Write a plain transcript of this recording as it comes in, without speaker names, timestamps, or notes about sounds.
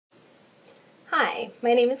Hi,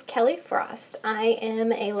 my name is Kelly Frost. I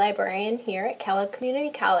am a librarian here at Kellogg Community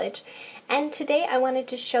College, and today I wanted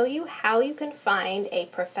to show you how you can find a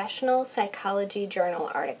professional psychology journal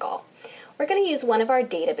article. We're going to use one of our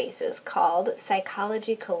databases called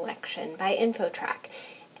Psychology Collection by InfoTrack.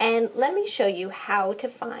 And let me show you how to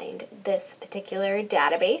find this particular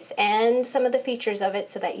database and some of the features of it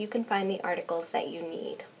so that you can find the articles that you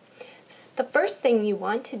need. The first thing you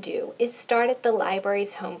want to do is start at the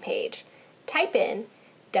library's homepage. Type in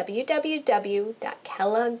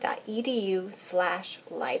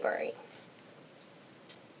www.kellogg.edu/library.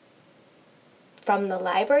 From the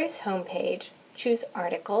library's homepage, choose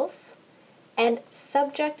Articles and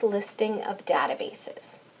Subject Listing of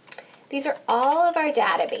Databases. These are all of our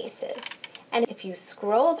databases, and if you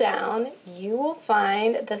scroll down, you will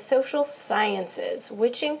find the Social Sciences,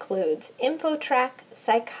 which includes InfoTrack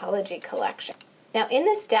Psychology Collection. Now in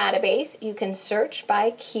this database, you can search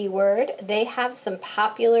by keyword. They have some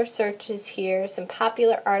popular searches here, some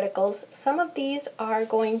popular articles. Some of these are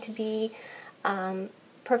going to be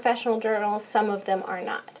professional journals, some of them are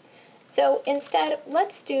not. So instead,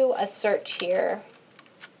 let's do a search here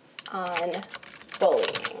on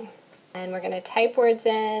bullying. And we're going to type words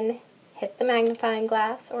in, hit the magnifying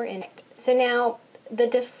glass, or in it. So now, the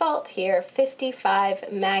default here,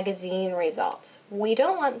 55 magazine results. We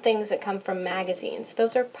don't want things that come from magazines.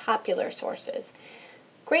 Those are popular sources.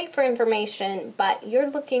 Great for information, but you're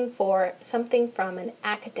looking for something from an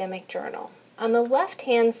academic journal. On the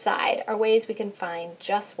left-hand side are ways we can find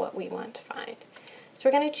just what we want to find. So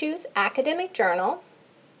we're going to choose academic journal.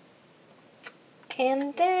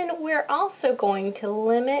 And then we're also going to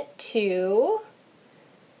limit to,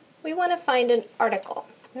 we want to find an article.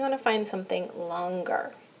 We want to find something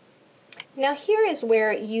longer. Now here is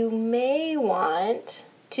where you may want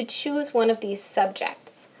to choose one of these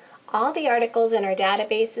subjects. All the articles in our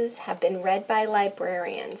databases have been read by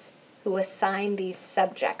librarians who assign these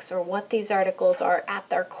subjects or what these articles are at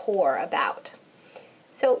their core about.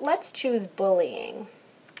 So let's choose bullying.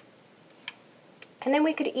 And then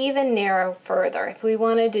we could even narrow further if we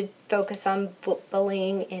wanted to focus on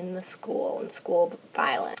bullying in the school and school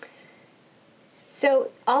violence.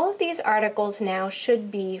 So all of these articles now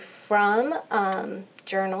should be from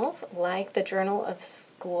journals like the Journal of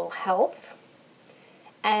School Health.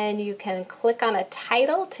 And you can click on a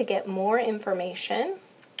title to get more information.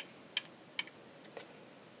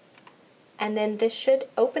 And then this should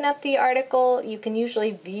open up the article. You can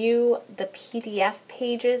usually view the PDF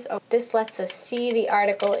pages. This lets us see the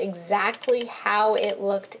article exactly how it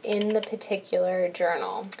looked in the particular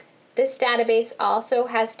journal. This database also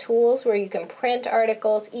has tools where you can print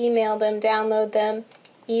articles, email them, download them,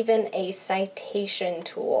 even a citation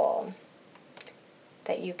tool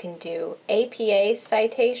that you can do APA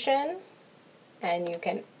citation, and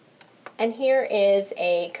here is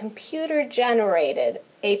a computer-generated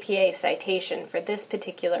APA citation for this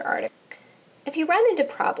particular article. If you run into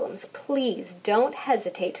problems, please don't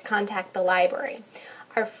hesitate to contact the library.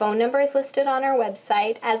 Our phone number is listed on our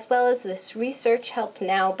website, as well as this Research Help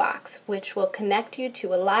Now box, which will connect you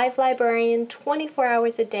to a live librarian 24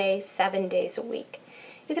 hours a day, 7 days a week.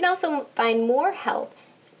 You can also find more help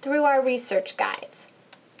through our research guides.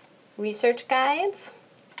 Research guides,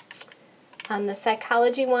 the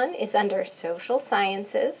psychology one is under Social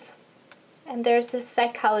Sciences, and there's this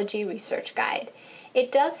Psychology Research Guide.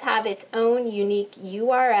 It does have its own unique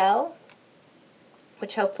URL,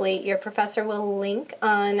 which hopefully your professor will link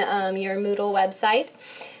on your Moodle website.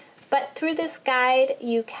 But through this guide,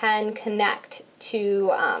 you can connect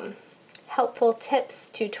to helpful tips,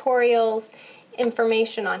 tutorials,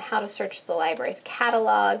 information on how to search the library's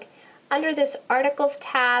catalog. Under this Articles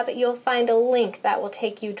tab, you'll find a link that will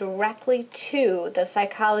take you directly to the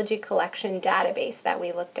Psychology Collection database that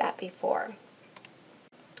we looked at before.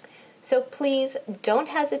 So please don't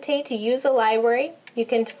hesitate to use a library. You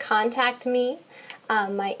can contact me.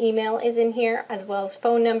 My email is in here, as well as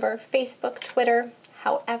phone number, Facebook, Twitter.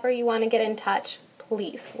 However you want to get in touch,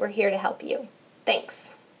 please, we're here to help you.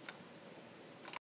 Thanks.